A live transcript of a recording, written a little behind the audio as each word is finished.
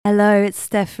Hello, it's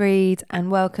Steph Reed,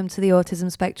 and welcome to the Autism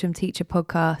Spectrum Teacher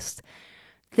Podcast.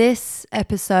 This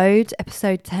episode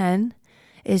 10,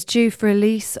 is due for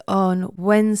release on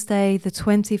Wednesday, the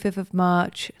 25th of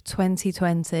March,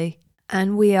 2020,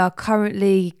 and we are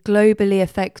currently globally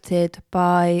affected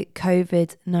by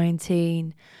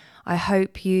COVID-19. I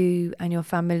hope you and your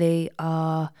family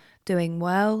are doing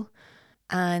well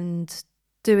and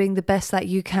doing the best that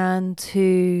you can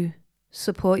to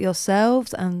support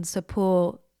yourselves and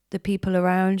support the people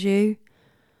around you.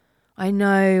 I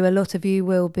know a lot of you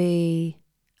will be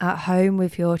at home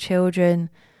with your children,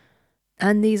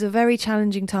 and these are very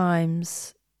challenging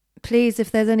times. Please, if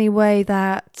there's any way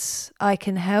that I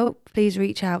can help, please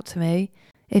reach out to me.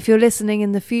 If you're listening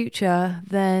in the future,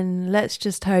 then let's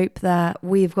just hope that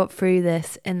we've got through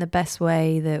this in the best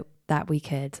way that we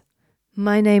could.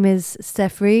 My name is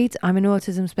Steph Reed. I'm an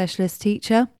autism specialist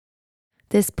teacher.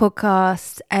 This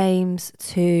podcast aims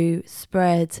to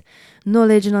spread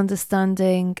knowledge and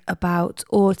understanding about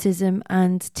autism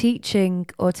and teaching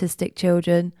autistic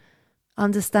children,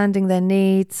 understanding their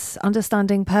needs,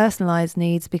 understanding personalised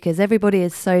needs, because everybody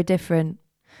is so different.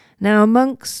 Now,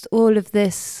 amongst all of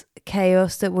this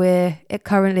chaos that we're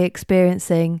currently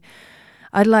experiencing,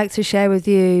 I'd like to share with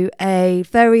you a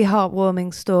very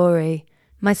heartwarming story.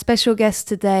 My special guest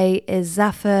today is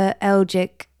Zafer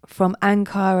Elgic from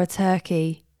Ankara,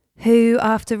 Turkey, who,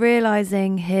 after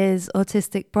realising his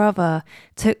autistic brother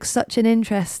took such an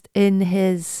interest in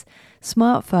his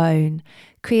smartphone,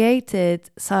 created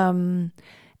some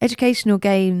educational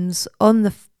games on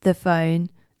the phone,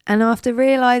 and after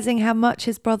realising how much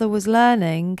his brother was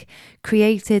learning,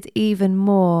 created even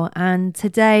more. And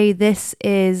today this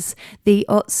is the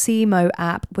Otsimo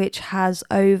app, which has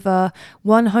over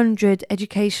 100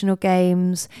 educational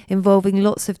games involving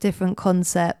lots of different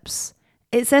concepts.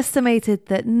 It's estimated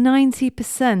that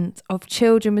 90% of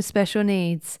children with special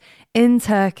needs in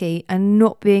Turkey are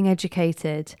not being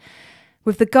educated,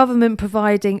 with the government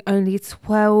providing only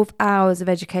 12 hours of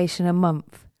education a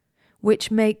month,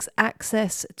 which makes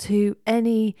access to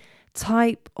any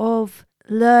type of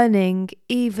learning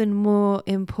even more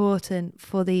important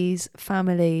for these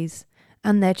families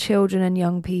and their children and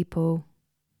young people.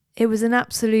 It was an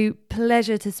absolute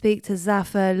pleasure to speak to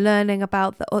Zafer, learning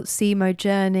about the Otsimo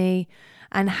journey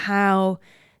and how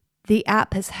the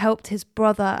app has helped his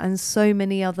brother and so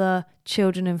many other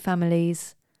children and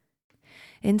families.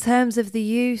 In terms of the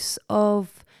use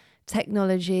of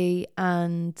technology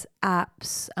and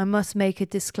apps, I must make a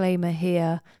disclaimer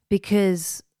here,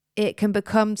 because it can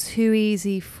become too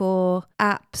easy for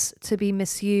apps to be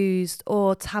misused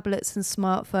or tablets and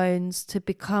smartphones to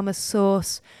become a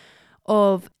source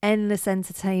of endless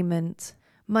entertainment.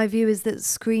 My view is that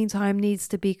screen time needs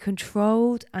to be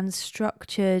controlled and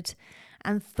structured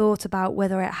and thought about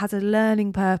whether it has a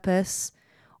learning purpose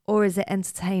or is it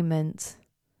entertainment.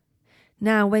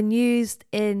 Now, when used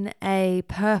in a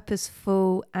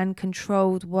purposeful and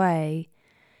controlled way,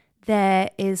 there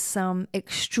is some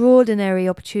extraordinary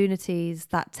opportunities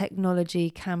that technology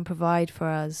can provide for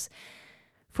us.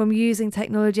 From using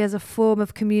technology as a form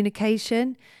of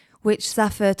communication, which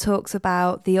Zafer talks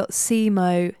about the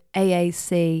Otsimo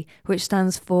AAC, which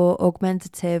stands for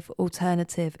Augmentative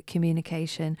Alternative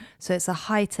Communication. So it's a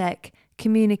high-tech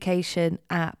communication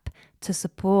app to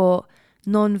support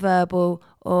non-verbal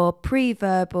or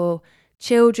pre-verbal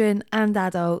children and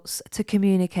adults to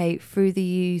communicate through the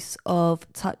use of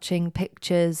touching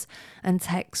pictures and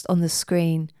text on the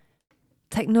screen.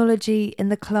 Technology in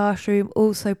the classroom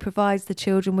also provides the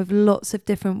children with lots of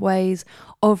different ways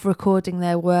of recording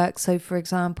their work. So, for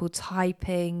example,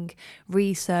 typing,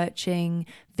 researching,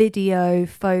 video,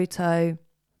 photo.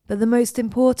 But the most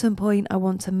important point I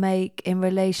want to make in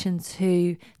relation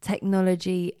to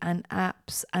technology and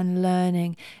apps and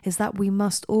learning is that we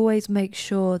must always make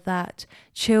sure that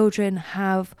children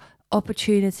have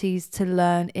opportunities to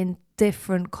learn in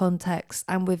different contexts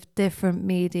and with different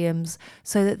mediums,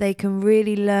 so that they can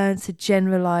really learn to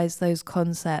generalize those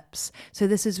concepts. So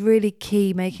this is really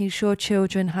key, making sure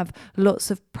children have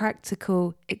lots of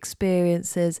practical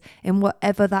experiences in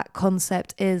whatever that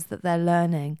concept is that they're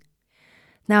learning.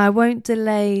 Now, I won't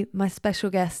delay my special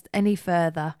guest any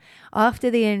further. After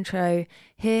the intro,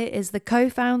 here is the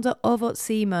co-founder of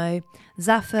Otsimo,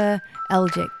 Zafer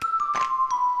Elgic.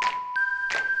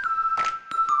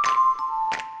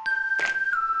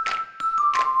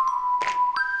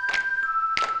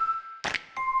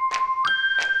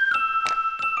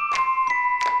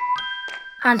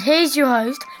 And here's your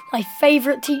host, my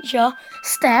favourite teacher,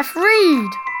 Steph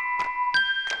Reed.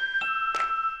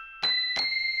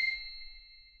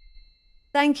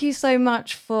 Thank you so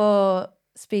much for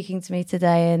speaking to me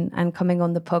today and coming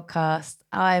on the podcast.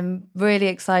 I'm really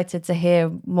excited to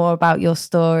hear more about your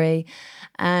story.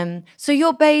 So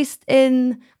you're based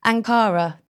in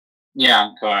Ankara. Yeah,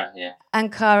 Ankara, yeah.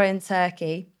 Ankara in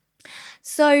Turkey.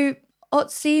 So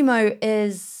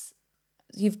Otsimo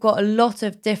you've got a lot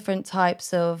of different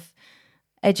types of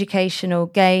educational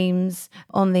games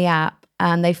on the app,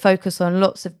 and they focus on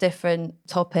lots of different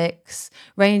topics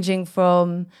ranging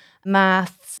from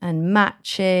maths and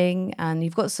matching, and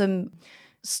you've got some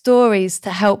stories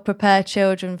to help prepare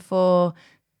children for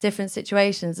different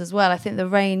situations as well. I think the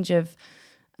range of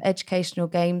educational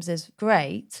games is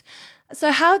great.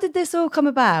 So how did this all come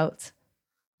about?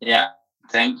 Yeah,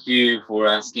 thank you for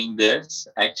asking this.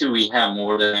 Actually, we have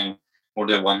more than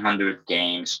 100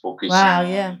 games focusing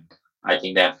on, I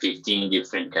think there are 15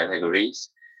 different categories.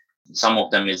 Some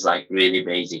of them is like really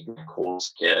basic core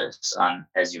skills. And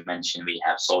as you mentioned, we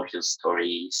have social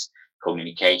stories,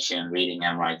 communication, reading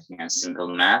and writing, and simple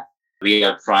math. We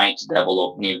are trying to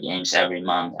develop new games every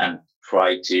month and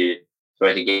try to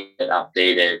get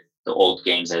updated the old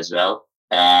games as well.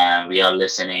 And we are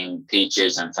listening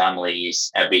teachers and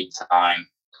families every time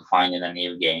to find a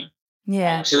new game.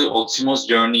 Yeah. Actually, Ultimo's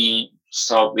journey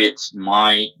start with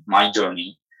my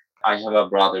journey. I have a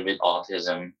brother with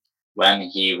autism. When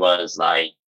he was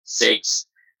like 6,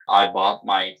 I bought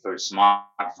my first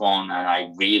smartphone and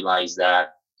I realized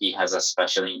that he has a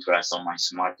special interest on my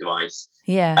smart device.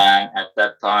 Yeah. And at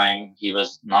that time, he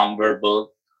was nonverbal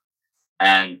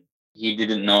and he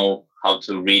didn't know how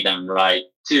to read and write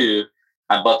too.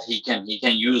 But he can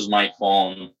use my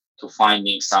phone to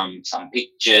finding some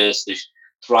pictures to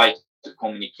try to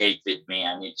communicate with me,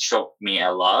 and it shocked me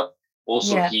a lot.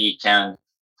 Also, Yeah. he can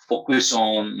focus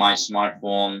on my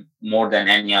smartphone more than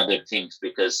any other things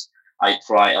because I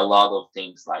try a lot of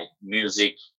things like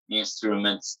music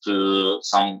instruments to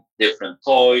some different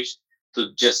toys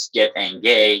to just get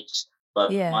engaged.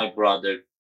 But Yeah. my brother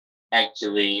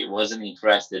actually wasn't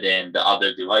interested in the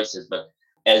other devices. But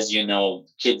as you know,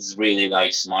 kids really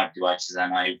like smart devices,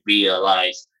 and I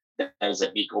realized that there's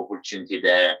a big opportunity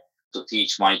there to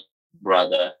teach my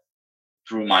brother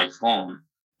through my phone.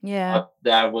 Yeah. But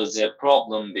there was a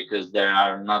problem because there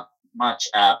are not much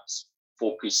apps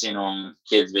focusing on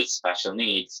kids with special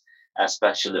needs,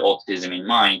 especially autism in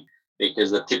mind,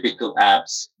 because the typical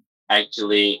apps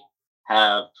actually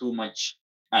have too much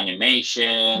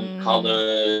animation,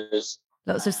 colors,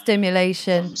 Lots of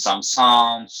stimulation. some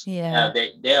sounds. Yeah.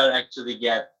 They are actually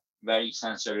get very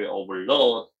sensory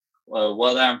overload.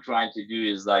 What I'm trying to do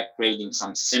is like creating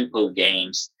some simple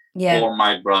games Yeah. for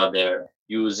my brother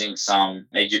using some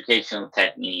educational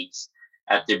techniques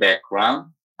at the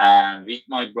background. And with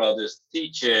my brother's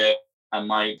teacher and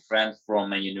my friend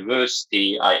from a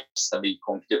university, I studied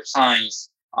computer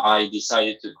science. I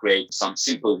decided to create some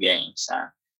simple games. And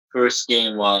first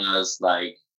game was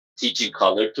like teaching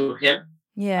color to him,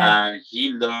 Yeah. and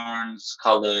he learned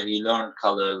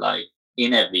color like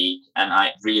in a week, and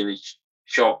I really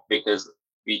shocked because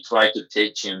we tried to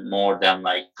teach him more than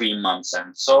like 3 months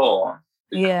and so on,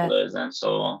 the Yeah. colors and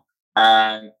so on.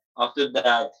 And after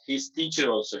that his teacher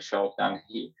also shocked, and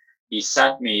he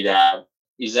said me that,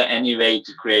 is there any way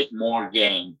to create more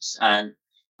games? And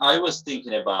I was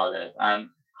thinking about it, and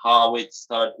how it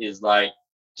started is like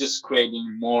just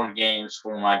creating more games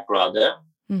for my brother.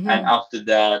 And after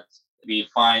that we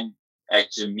find,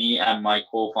 actually me and my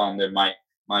co-founder,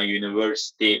 my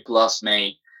university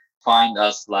classmate, find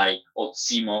us like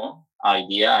Otsimo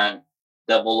idea and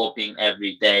developing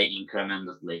every day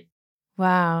incrementally.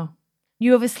 Wow.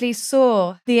 You obviously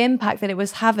saw the impact that it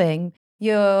was having.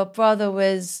 Your brother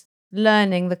was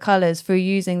learning the colors through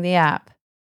using the app.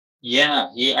 Yeah,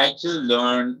 he actually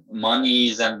learned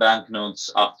monies and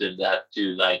banknotes after that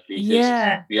too, like because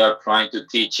Yeah. we are trying to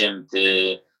teach him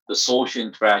the social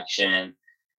interaction,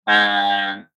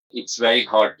 and it's very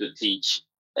hard to teach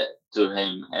to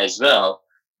him as well.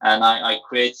 And I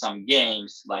create some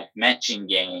games like matching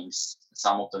games.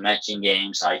 Some of the matching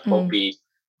games I copied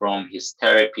from his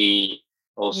therapy.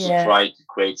 Also Yeah. try to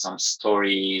create some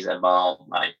stories about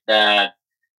like that,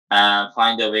 and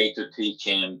find a way to teach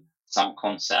him some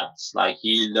concepts. Like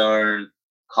he learned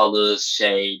colors,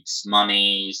 shapes,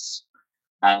 monies,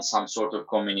 and some sort of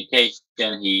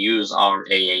communication. He used our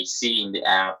AAC in the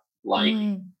app like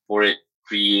for it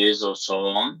 3 years or so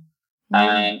on.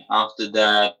 And after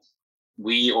that,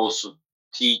 we also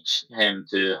teach him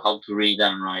to how to read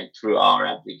and write through our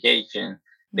application,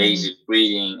 basic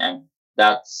reading, and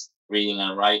that's reading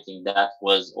and writing. That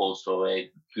was also a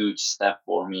huge step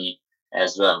for me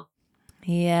as well.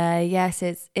 Yeah, yes,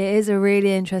 it is a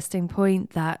really interesting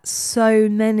point that so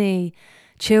many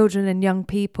children and young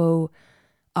people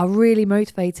are really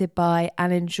motivated by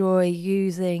and enjoy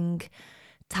using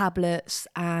tablets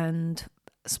and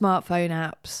smartphone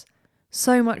apps.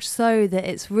 So much so that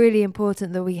it's really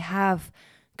important that we have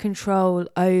control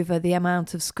over the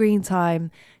amount of screen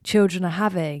time children are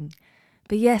having.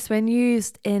 But yes, when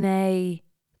used in a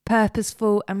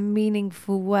purposeful and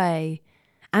meaningful way,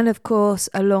 and of course,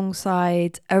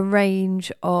 alongside a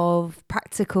range of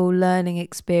practical learning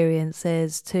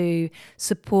experiences to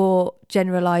support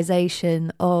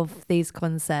generalization of these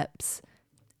concepts,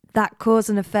 that cause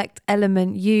and effect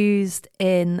element used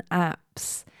in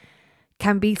apps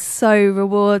can be so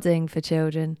rewarding for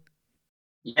children.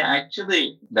 Yeah,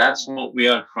 actually, that's what we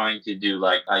are trying to do.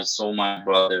 Like, I saw my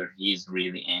brother, he's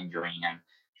really enjoying and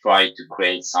try to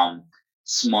create some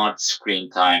smart screen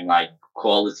time, like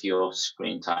quality of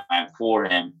screen time for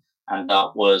him. And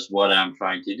that was what I'm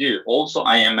trying to do. Also,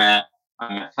 I'm a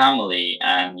family,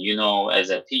 and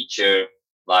as a teacher,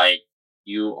 like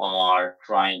you are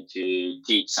trying to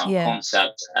teach some Yeah.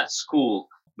 concepts at school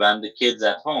when the kids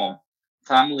at home.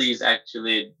 Families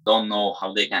actually don't know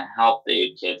how they can help their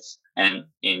kids and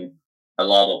in a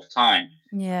lot of time.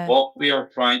 Yeah. What we are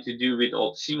trying to do with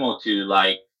Opsimo to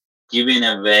like giving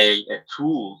away a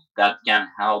tool that can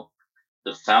help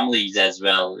the families as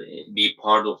well be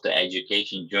part of the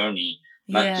education journey,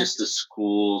 not Yeah. just the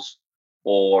schools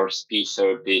or speech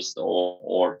therapists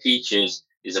or teachers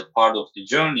is a part of the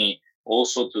journey,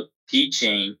 also to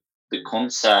teaching the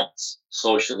concepts,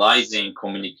 socializing,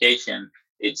 communication.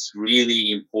 It's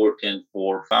really important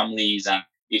for families, and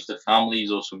if the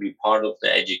families also be part of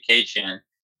the education.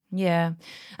 Yeah.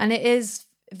 And it is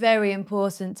very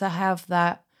important to have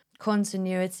that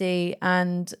continuity.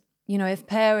 And, if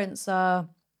parents are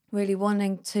really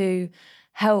wanting to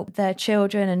help their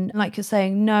children, and like you're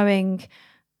saying, knowing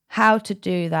how to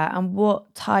do that and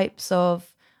what types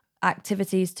of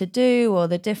activities to do or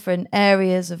the different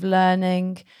areas of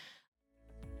learning.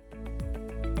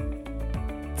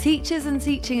 Teachers and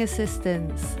teaching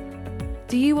assistants,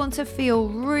 do you want to feel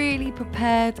really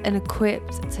prepared and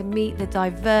equipped to meet the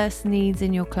diverse needs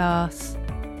in your class?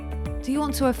 Do you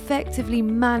want to effectively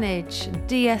manage,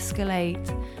 de-escalate,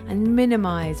 and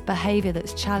minimize behavior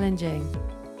that's challenging?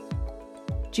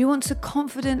 Do you want to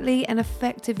confidently and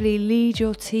effectively lead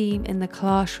your team in the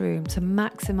classroom to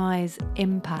maximize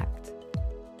impact?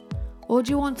 Or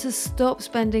do you want to stop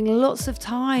spending lots of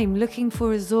time looking for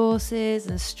resources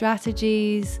and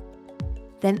strategies?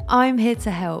 Then I'm here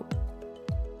to help.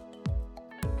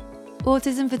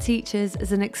 Autism for Teachers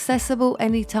is an accessible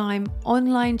anytime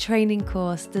online training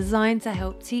course designed to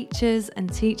help teachers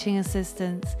and teaching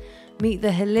assistants meet the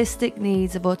holistic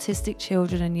needs of autistic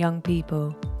children and young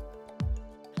people.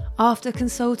 After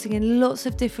consulting in lots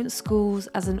of different schools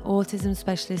as an autism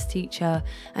specialist teacher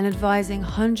and advising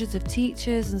hundreds of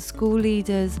teachers and school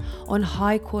leaders on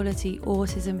high quality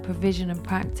autism provision and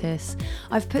practice,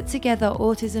 I've put together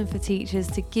Autism for Teachers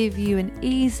to give you an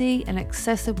easy and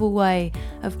accessible way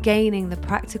of gaining the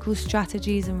practical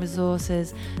strategies and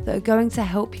resources that are going to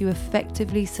help you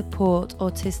effectively support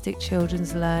autistic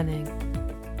children's learning.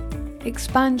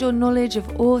 Expand your knowledge of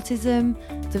autism,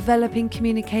 developing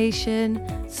communication,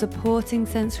 supporting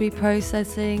sensory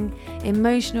processing,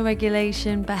 emotional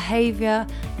regulation, behaviour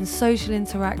and social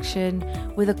interaction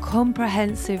with a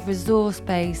comprehensive resource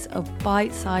base of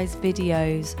bite-sized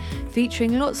videos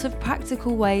featuring lots of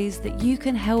practical ways that you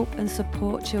can help and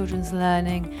support children's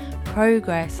learning,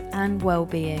 progress and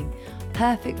well-being.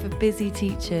 Perfect for busy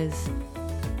teachers.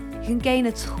 You can gain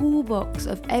a toolbox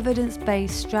of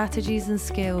evidence-based strategies and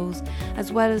skills,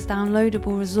 as well as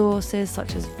downloadable resources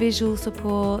such as visual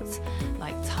supports,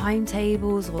 like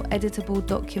timetables or editable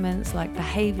documents like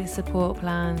behaviour support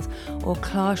plans or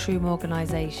classroom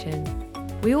organisation.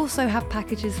 We also have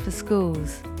packages for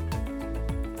schools.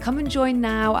 Come and join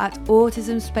now at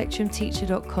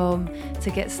autismspectrumteacher.com to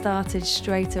get started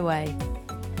straight away.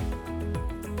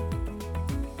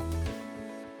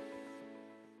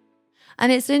 And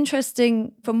it's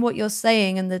interesting from what you're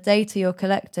saying and the data you're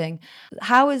collecting.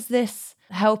 How is this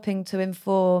helping to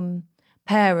inform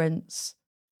parents?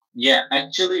 Yeah,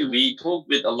 actually, we talk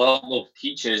with a lot of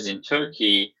teachers in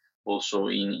Turkey, also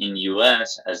in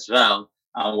US as well.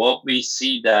 And what we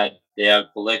see that they are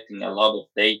collecting a lot of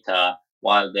data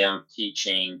while they are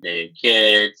teaching their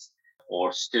kids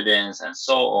or students and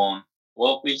so on.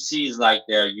 What we see is like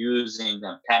they're using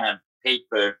the pen and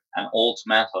paper and old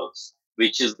methods,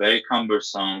 which is very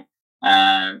cumbersome.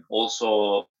 And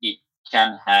also it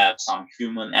can have some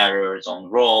human errors on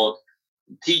road.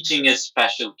 Teaching a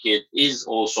special kid is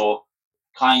also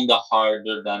kind of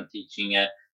harder than teaching a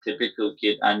typical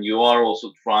kid, and you are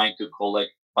also trying to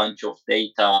collect bunch of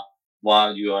data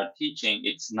while you are teaching,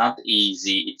 it's not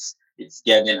easy. It's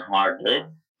getting harder.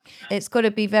 It's got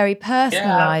to be very Yeah,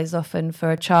 personalized often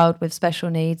for a child with special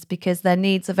needs because their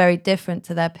needs are very different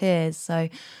to their peers. So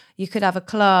you could have a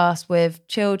class with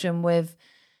children with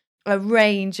a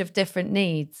range of different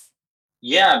needs.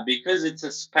 yeah, because it's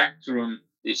a spectrum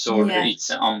disorder. Yeah. It's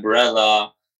an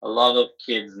umbrella. A lot of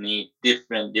kids need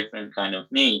different kind of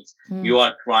needs. Mm, You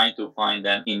are trying to find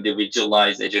an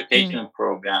individualized mm, education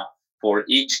program for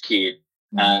each kid,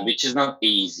 and mhm. which is not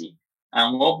easy.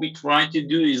 And what we try to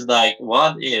do is like,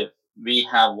 what if we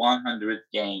have 100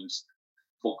 games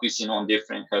focusing on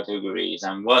different categories,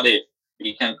 and what if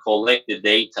we can collect the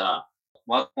data,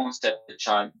 what concept the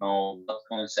child knows, what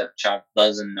concept child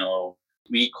doesn't know.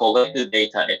 We collect the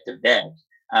data at the back,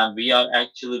 and we are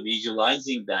actually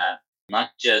visualizing that, not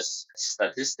just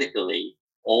statistically.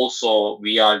 Also,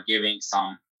 we are giving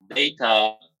some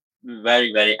data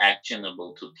very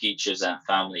actionable to teachers and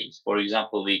families. For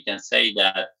example, we can say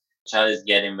that child is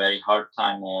getting very hard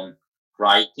time on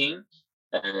writing,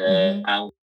 Mhm.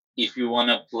 and if you want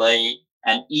to play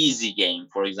an easy game,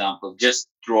 for example, just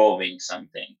drawing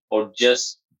something or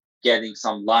just getting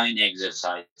some line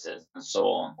exercises and so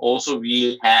on. Also,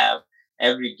 we have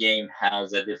every game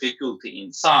has a difficulty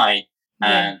inside,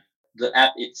 Yeah. and the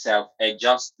app itself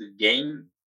adjusts the game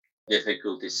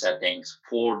difficulty settings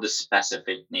for the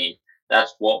specific need.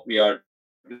 That's what we are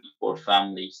doing for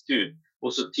families too.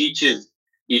 Also, teachers,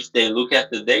 if they look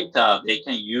at the data, they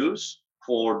can use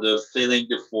for the filling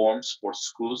the forms for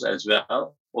schools as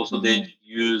well. Also, they Mhm.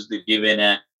 use the given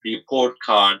report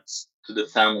cards to the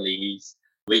families,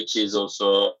 which is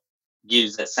also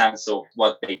gives a sense of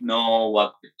what they know,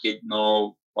 what the kid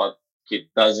know, what kid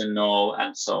doesn't know,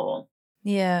 and so on.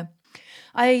 Yeah.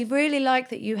 I really like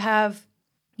that you have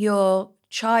your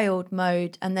child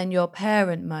mode and then your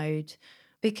parent mode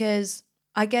because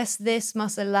I guess this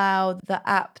must allow the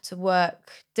app to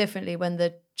work differently when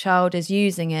the child is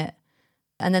using it.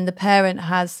 And then the parent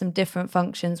has some different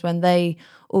functions when they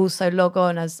also log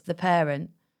on as the parent.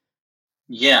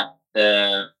 Yeah,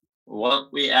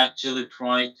 what we actually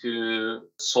try to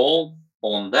solve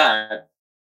on that,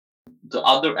 the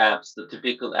other apps, the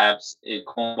typical apps,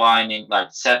 combining like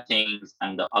settings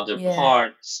and the other Yeah.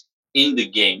 parts in the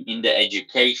game, in the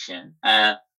education.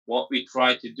 And what we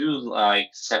try to do, like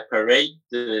separate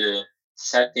the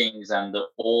settings and the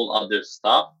all other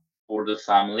stuff for the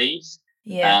families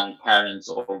Yeah. and parents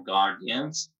or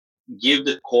guardians, give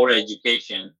the core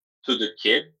education to the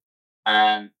kid,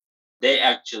 and they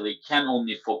actually can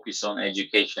only focus on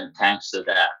education thanks to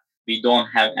that. We don't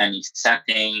have any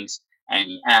settings,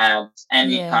 any ads,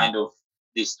 any Yeah. kind of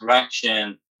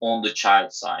distraction on the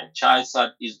child side. Child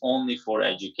side is only for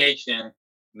education,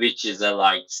 which is a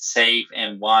like safe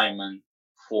environment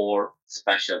for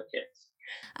special kids.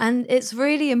 And it's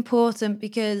really important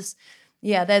because,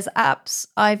 yeah, there's apps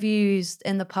I've used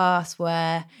in the past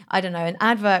where, I don't know, an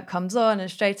advert comes on and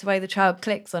straight away the child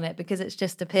clicks on it because it's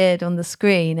just appeared on the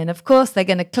screen. And of course, they're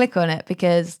going to click on it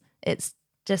because it's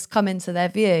just come into their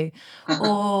view.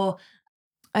 Or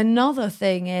another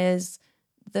thing is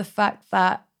the fact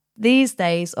that these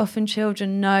days, often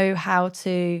children know how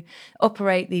to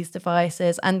operate these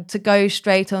devices and to go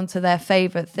straight onto their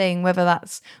favorite thing, whether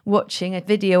that's watching a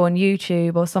video on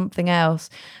YouTube or something else.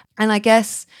 And I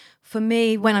guess for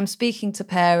me, when I'm speaking to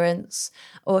parents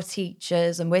or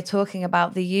teachers and we're talking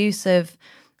about the use of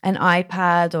an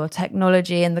iPad or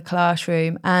technology in the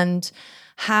classroom and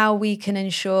how we can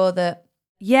ensure that,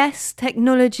 yes,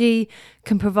 technology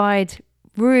can provide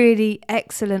really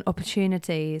excellent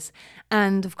opportunities.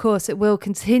 And of course, it will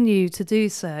continue to do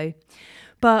so.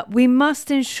 But we must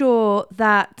ensure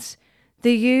that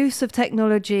the use of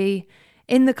technology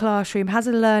in the classroom has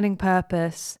a learning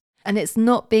purpose and it's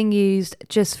not being used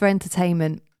just for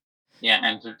entertainment. Yeah,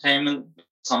 entertainment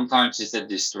sometimes is a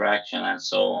distraction and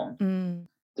so on. Mm,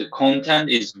 The content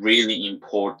is really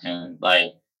important.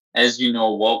 Like, as you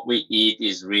know, what we eat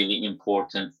is really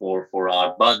important for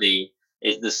our body.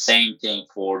 It's the same thing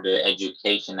for the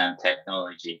education and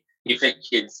technology. If a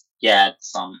kids get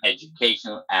some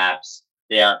educational apps,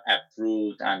 they are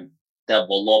approved and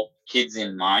developed kids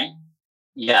in mind.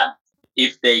 Yeah,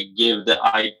 if they give the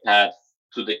iPad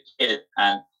to the kid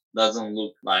and doesn't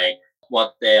look like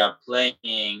what they are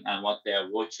playing and what they are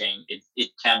watching, it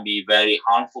can be very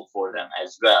harmful for them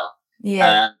as well.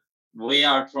 yeah, And we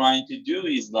are trying to do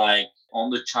is like on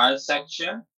the child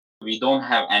section, we don't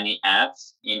have any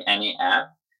ads in any app.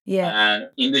 yeah, And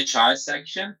in the child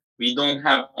section, we don't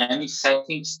have any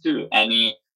settings to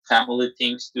any family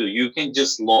things to. You can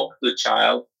just lock the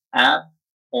child app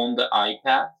on the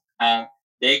iPad, and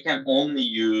they can only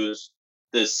use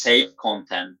the safe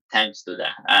content thanks to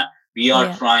that. We are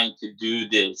Yeah. trying to do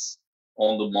this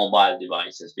on the mobile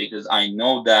devices because I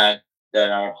know that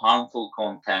there are harmful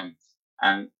content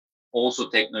and also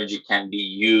technology can be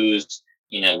used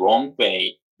in a wrong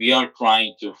way. We are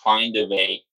trying to find a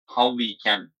way how we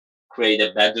can create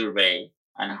a better way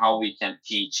and how we can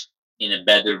teach in a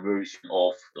better version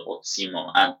of the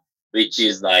Otsimo, and which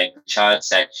is like the child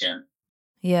section.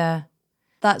 Yeah.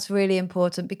 That's really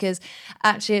important because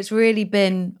actually it's really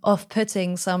been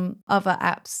off-putting some other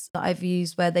apps that I've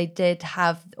used where they did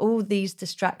have all these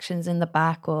distractions in the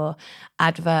back or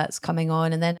adverts coming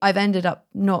on, and then I've ended up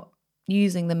not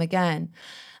using them again.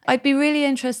 I'd be really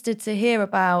interested to hear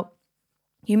about,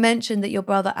 you mentioned that your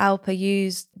brother Alpa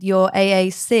used your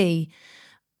AAC.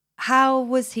 How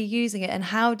was he using it and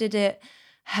how did it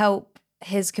help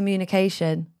his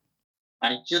communication?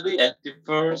 Actually, at the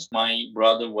first, my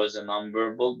brother was a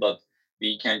nonverbal, but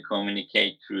we can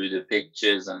communicate through the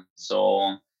pictures and so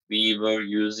on. We were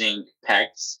using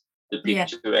PECS, the Yeah.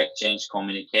 Picture Exchange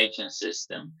Communication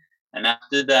System. And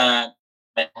after that,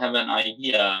 I have an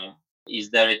idea. Is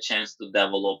there a chance to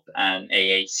develop an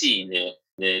AAC in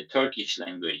the Turkish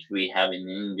language? We have in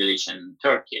English and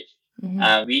Turkish.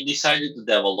 Mhm. We decided to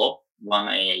develop one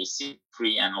AAC,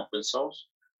 free and open source.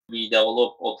 We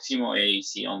developed Optimo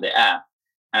AAC on the app,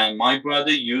 and my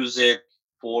brother used it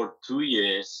for 2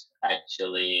 years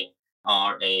actually,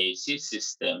 our AAC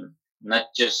system,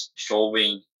 not just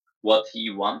showing what he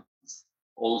wants.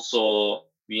 Also,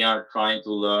 we are trying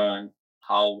to learn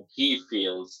how he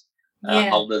feels,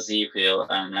 Yeah. how does he feel,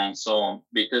 and so on.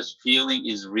 Because feeling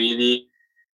is really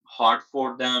hard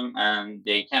for them, and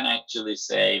they can actually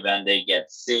say when they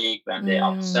get sick, when they're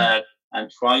Mm, upset,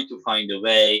 and try to find a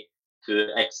way to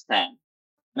extend.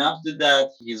 And after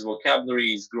that, his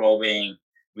vocabulary is growing.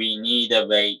 We need a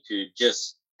way to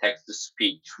just text to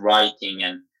speech, writing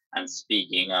and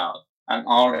speaking out. And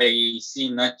our AAC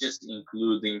not just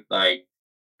including like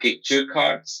picture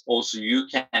cards, also you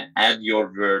can add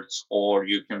your words or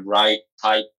you can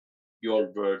type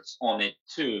your words on it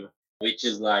too, which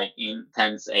is like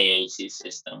intense AAC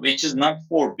system, which is not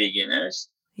for beginners,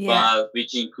 yeah. but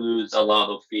which includes a lot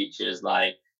of features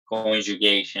like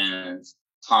conjugations,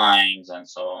 times, and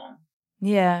so on.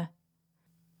 Yeah.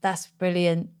 That's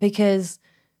brilliant because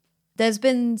there's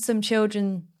been some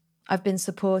children I've been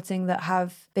supporting that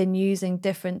have been using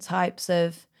different types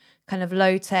of kind of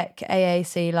low tech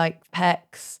AAC like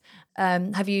PECs.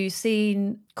 Have you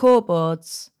seen core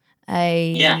boards?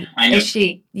 Yeah, I A know.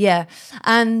 sheet, yeah.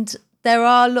 And there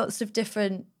are lots of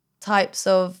different types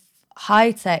of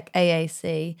high tech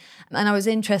AAC. And I was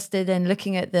interested in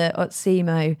looking at the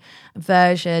Otsimo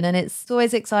version. And it's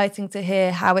always exciting to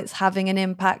hear how it's having an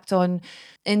impact on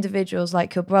individuals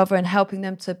like your brother and helping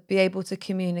them to be able to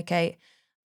communicate.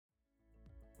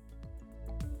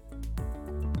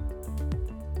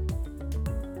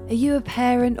 Are you a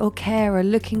parent or carer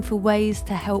looking for ways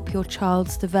to help your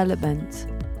child's development?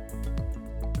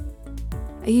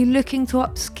 Are you looking to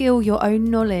upskill your own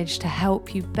knowledge to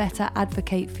help you better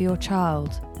advocate for your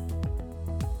child?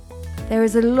 There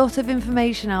is a lot of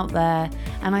information out there,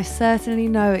 and I certainly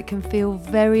know it can feel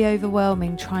very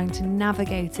overwhelming trying to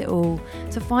navigate it all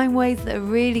to find ways that are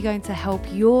really going to help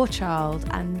your child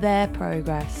and their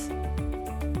progress.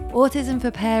 Autism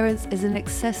for Parents is an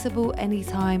accessible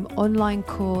anytime online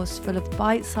course full of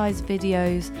bite-sized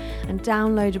videos and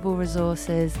downloadable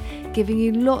resources, giving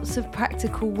you lots of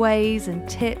practical ways and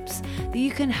tips that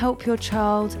you can help your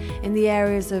child in the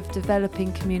areas of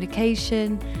developing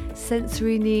communication,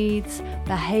 sensory needs,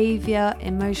 behaviour,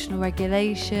 emotional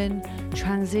regulation,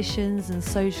 transitions and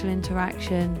social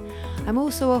interaction. I'm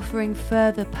also offering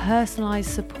further personalised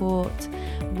support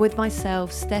with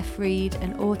myself, Steph Reed,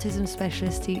 an autism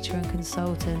specialist teacher and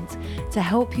consultant, to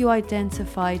help you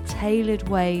identify tailored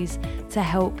ways to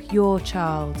help your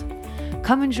child.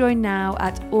 Come and join now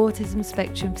at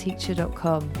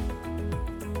autismspectrumteacher.com.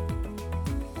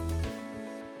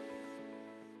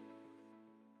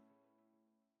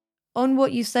 On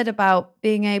what you said about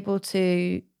being able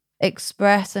to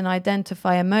express and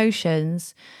identify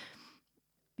emotions,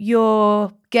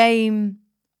 your game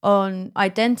on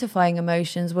identifying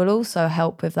emotions will also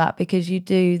help with that because you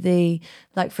do the,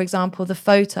 like, for example, the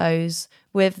photos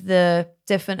with the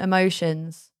different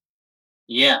emotions.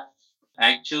 Yeah,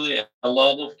 actually, a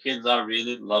lot of kids are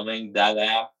really loving that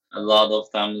app. A lot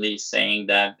of families saying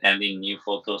that, adding new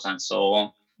photos and so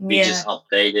on. We Yeah. just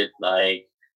updated like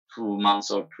 2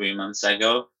 months or 3 months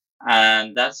ago,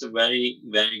 and that's a very,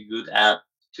 very good app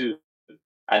too.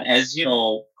 And as you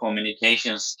know,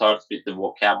 communication starts with the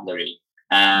vocabulary,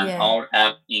 and Yeah. our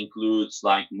app includes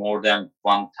like more than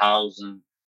 1,000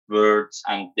 words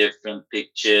and different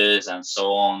pictures and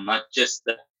so on, not just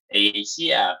the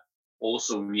AAC app,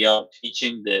 also we are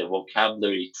teaching the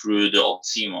vocabulary through the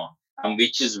Otsimo, and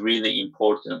which is really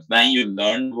important. When you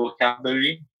learn the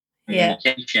vocabulary, Yeah.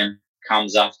 communication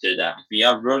comes after that. We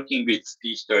are working with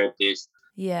speech therapists,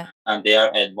 Yeah. and they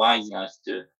are advising us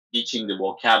to teaching the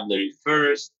vocabulary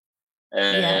first,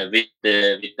 Yeah. with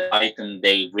the item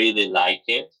they really like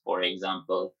it. For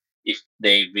example, if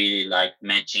they really like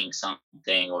matching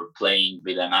something or playing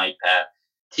with an iPad,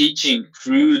 teaching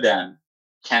through them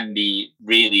can be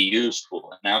really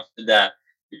useful. And after that,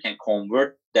 you can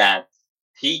convert that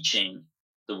teaching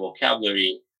the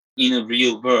vocabulary in a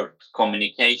real world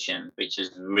communication, which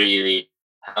is really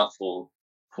helpful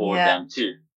for Yeah. them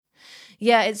too.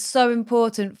 Yeah, it's so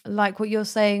important, like what you're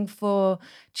saying, for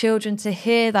children to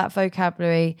hear that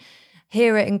vocabulary,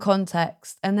 hear it in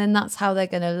context, and then that's how they're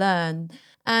going to learn.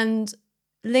 And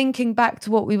linking back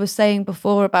to what we were saying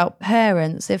before about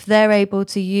parents, if they're able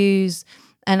to use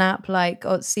an app like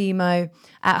Otsimo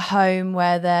at home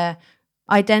where they're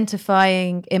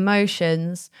identifying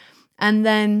emotions and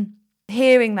then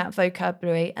hearing that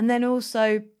vocabulary, and then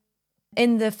also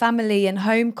in the family and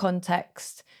home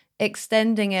context,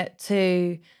 extending it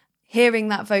to hearing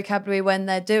that vocabulary when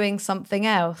they're doing something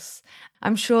else.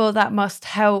 I'm sure that must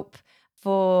help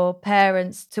for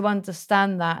parents to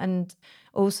understand that and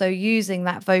also using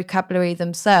that vocabulary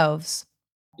themselves.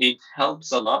 It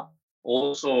helps a lot.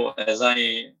 Also,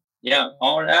 yeah,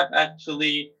 our app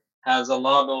actually has a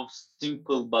lot of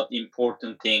simple but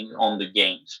important things on the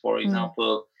games. For Mm.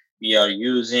 example, we are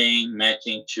using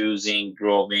matching, choosing,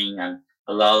 drawing, and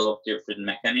a lot of different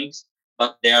mechanics,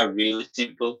 but they are really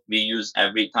simple. We use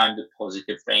every time the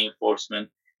positive reinforcement.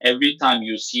 Every time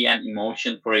you see an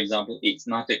emotion, for example, it's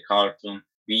not a cartoon.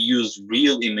 We use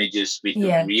real images with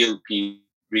Yeah. real people,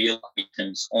 real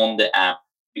items on the app,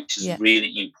 which is Yeah.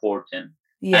 really important.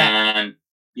 Yeah. And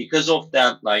because of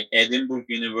that, like Edinburgh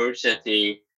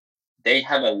University, they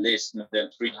have a list more than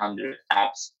 300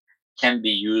 apps can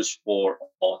be used for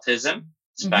autism,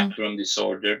 Hmm. spectrum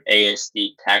disorder,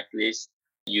 ASD tag list.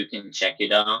 You can check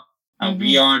it out. And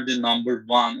we Hmm. are the number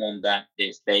one on that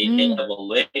list. They Mm.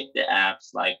 evaluate the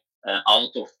apps like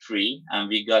out of three, and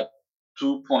we got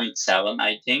 2.7,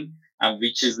 I think, and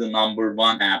which is the number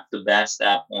one app, the best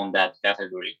app on that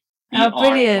category. We Oh, are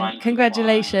brilliant. trying to find,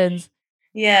 Congratulations.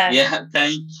 Yeah. yeah,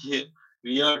 thank you.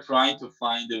 We are trying to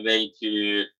find a way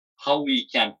to how we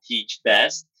can teach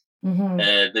best Hmm.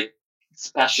 the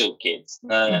special kids,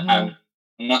 and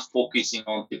Hmm. not focusing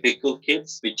on typical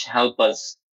kids, which help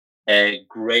us a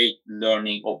great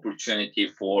learning opportunity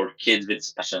for kids with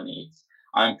special needs.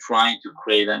 I'm trying to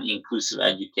create an inclusive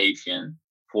education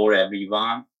for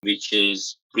everyone, which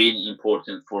is really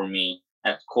important for me.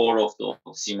 At core of the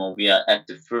Oximo, we are at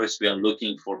the first, we are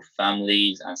looking for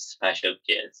families and special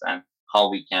kids and how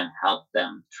we can help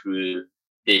them through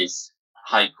this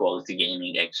high quality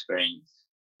gaming experience.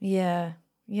 Yeah.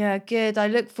 Yeah, good. I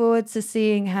look forward to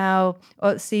seeing how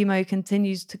Otsimo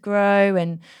continues to grow.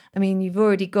 And I mean, you've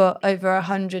already got over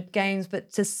 100 games,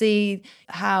 but to see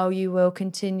how you will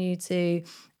continue to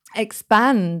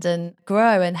expand and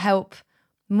grow and help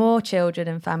more children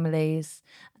and families.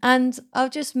 And I'll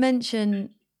just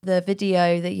mention the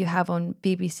video that you have on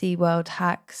BBC World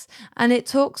Hacks, and it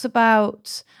talks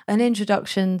about an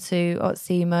introduction to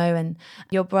Otsimo, and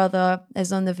your brother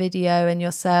is on the video and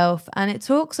yourself, and it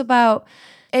talks about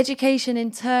education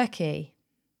in Turkey.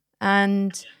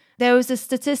 And there was a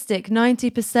statistic: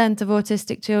 90% of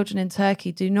autistic children in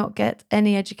Turkey do not get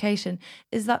any education.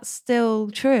 Is that still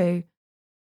true?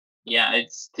 Yeah,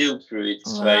 it's still true.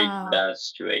 It's very Wow. bad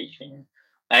situation.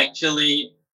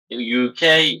 Actually,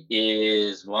 UK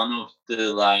is one of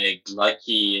the like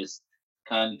luckiest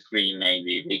country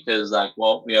maybe because like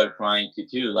what we are trying to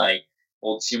do, like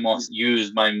Ultimo is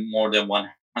used by more than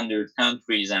 100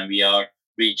 countries and we are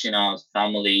reaching out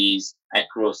families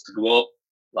across the globe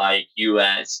like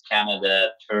US,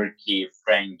 Canada, Turkey,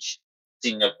 French,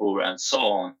 Singapore, and so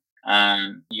on.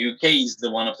 And UK is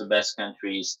the one of the best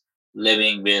countries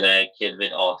living with a kid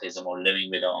with autism or living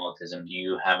with autism.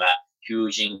 You have a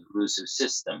huge inclusive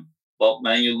system. But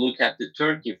when you look at the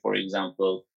Turkey, for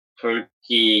example,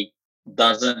 Turkey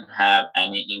doesn't have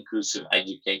any inclusive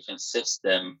education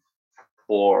system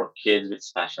for kids with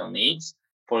special needs.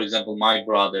 For example, my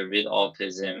brother with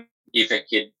autism, if a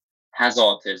kid has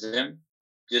autism,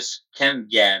 just can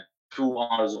get 2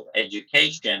 hours of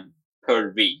education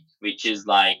per week, which is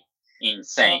like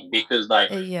insane because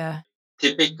like Yeah.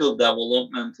 typical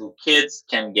developmental kids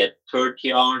can get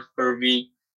 30 hours per week,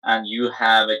 and you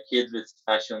have a kid with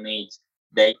special needs,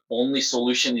 the only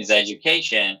solution is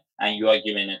education, and you are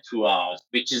given a 2 hours,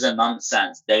 which is a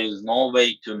nonsense. There is no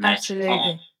way to match time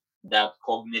Absolutely. that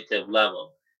cognitive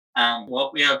level. And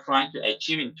what we are trying to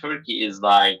achieve in Turkey is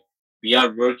like we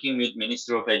are working with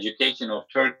Ministry of Education of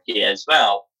Turkey as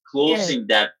well, Good. closing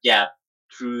that gap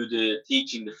through the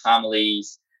teaching the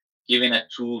families, giving a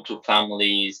tool to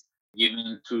families,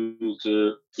 giving tool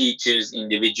to teachers,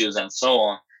 individuals, and so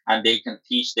on, and they can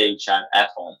teach their child at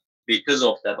home. Because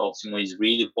of that, Optimo is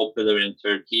really popular in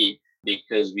Turkey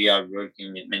because we are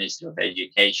working with Ministry of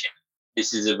Education.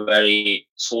 This is a very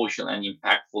social and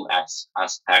impactful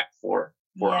aspect for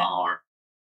Yeah. our.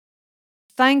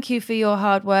 Thank you for your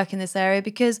hard work in this area,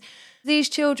 because these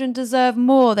children deserve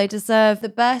more. They deserve the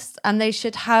best and they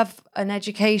should have an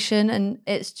education. And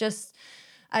it's just,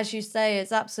 as you say,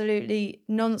 it's absolutely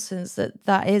nonsense that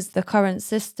that is the current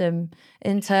system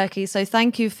in Turkey. So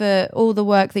thank you for all the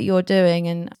work that you're doing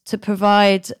and to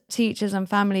provide teachers and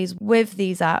families with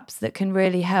these apps that can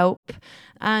really help.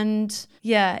 And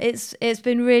yeah, it's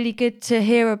been really good to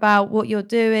hear about what you're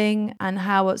doing and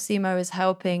how Otsimo is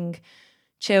helping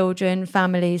children,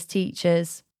 families,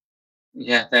 teachers.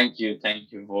 Yeah, thank you.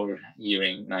 Thank you for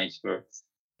hearing nice words.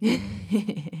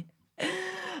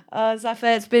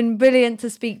 Zafar, it's been brilliant to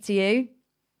speak to you.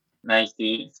 Nice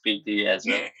to speak to you as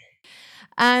well.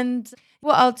 And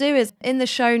what I'll do is in the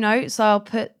show notes, I'll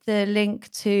put the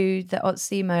link to the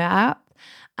Otsimo app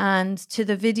and to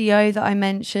the video that I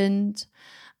mentioned.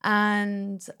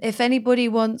 And if anybody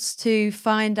wants to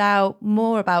find out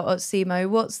more about Otsimo,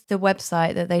 what's the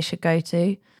website that they should go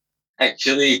to?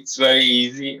 Actually, it's very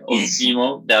easy.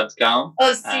 Otsimo.com.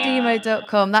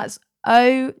 Otsimo.com. That's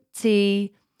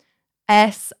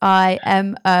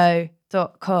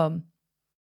OTSIMO.com.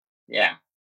 Yeah.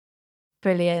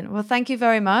 Brilliant. Well, thank you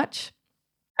very much.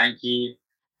 Thank you.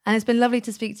 And it's been lovely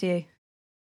to speak to you.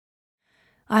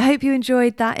 I hope you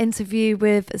enjoyed that interview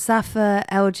with Zafar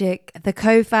Elgic, the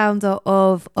co-founder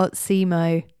of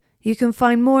Otsimo. You can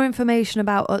find more information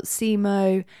about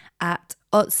Otsimo at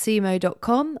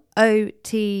otsimo.com,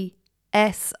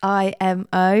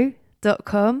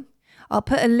 OTSIMO.com. I'll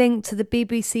put a link to the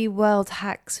BBC World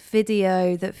Hacks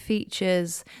video that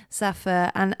features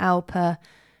Zafar and Alpa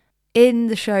in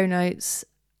the show notes.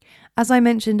 As I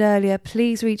mentioned earlier,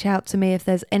 please reach out to me if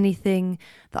there's anything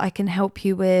that I can help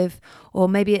you with, or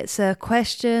maybe it's a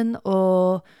question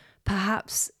or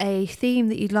perhaps a theme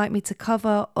that you'd like me to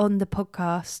cover on the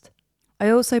podcast. I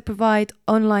also provide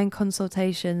online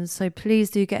consultations, so please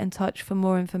do get in touch for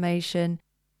more information.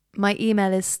 My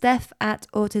email is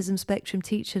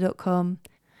steph@autismspectrumteacher.com.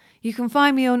 You can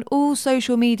find me on all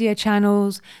social media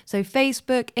channels, so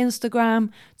Facebook, Instagram,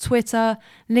 Twitter,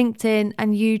 LinkedIn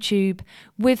and YouTube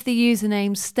with the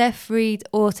username Steph Reed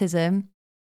Autism.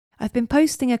 I've been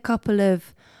posting a couple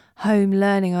of home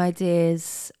learning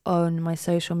ideas on my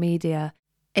social media.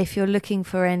 If you're looking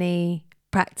for any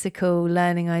practical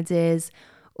learning ideas,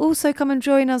 also come and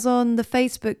join us on the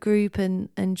Facebook group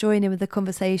and join in with the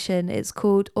conversation. It's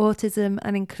called Autism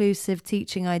and Inclusive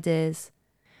Teaching Ideas.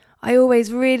 I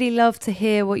always really love to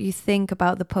hear what you think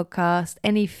about the podcast.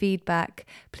 Any feedback,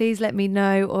 please let me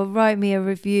know or write me a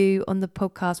review on the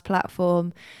podcast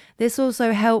platform. This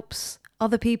also helps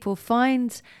other people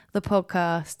find the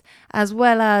podcast as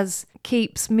well as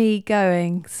keeps me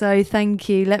going. So thank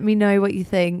you. Let me know what you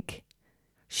think.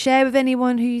 Share with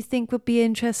anyone who you think would be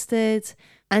interested,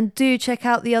 and do check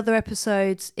out the other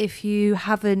episodes if you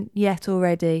haven't yet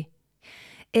already.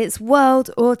 It's World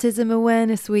Autism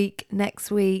Awareness Week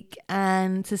next week,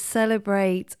 and to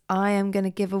celebrate, I am going to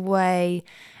give away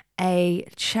a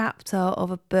chapter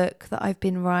of a book that I've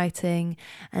been writing,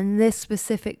 and this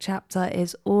specific chapter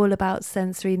is all about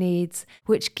sensory needs,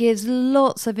 which gives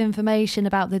lots of information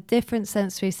about the different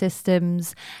sensory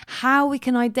systems, how we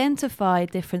can identify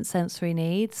different sensory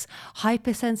needs,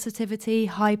 hypersensitivity,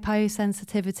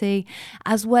 hyposensitivity,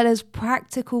 as well as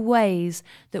practical ways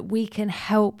that we can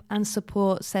help and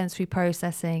support sensory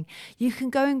processing. You can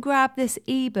go and grab this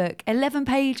ebook,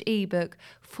 11-page ebook,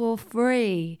 for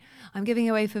free. I'm giving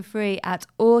away for free at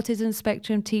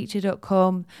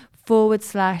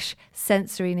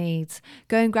autismspectrumteacher.com/sensory needs.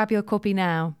 Go and grab your copy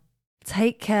now.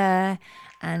 Take care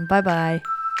and bye-bye.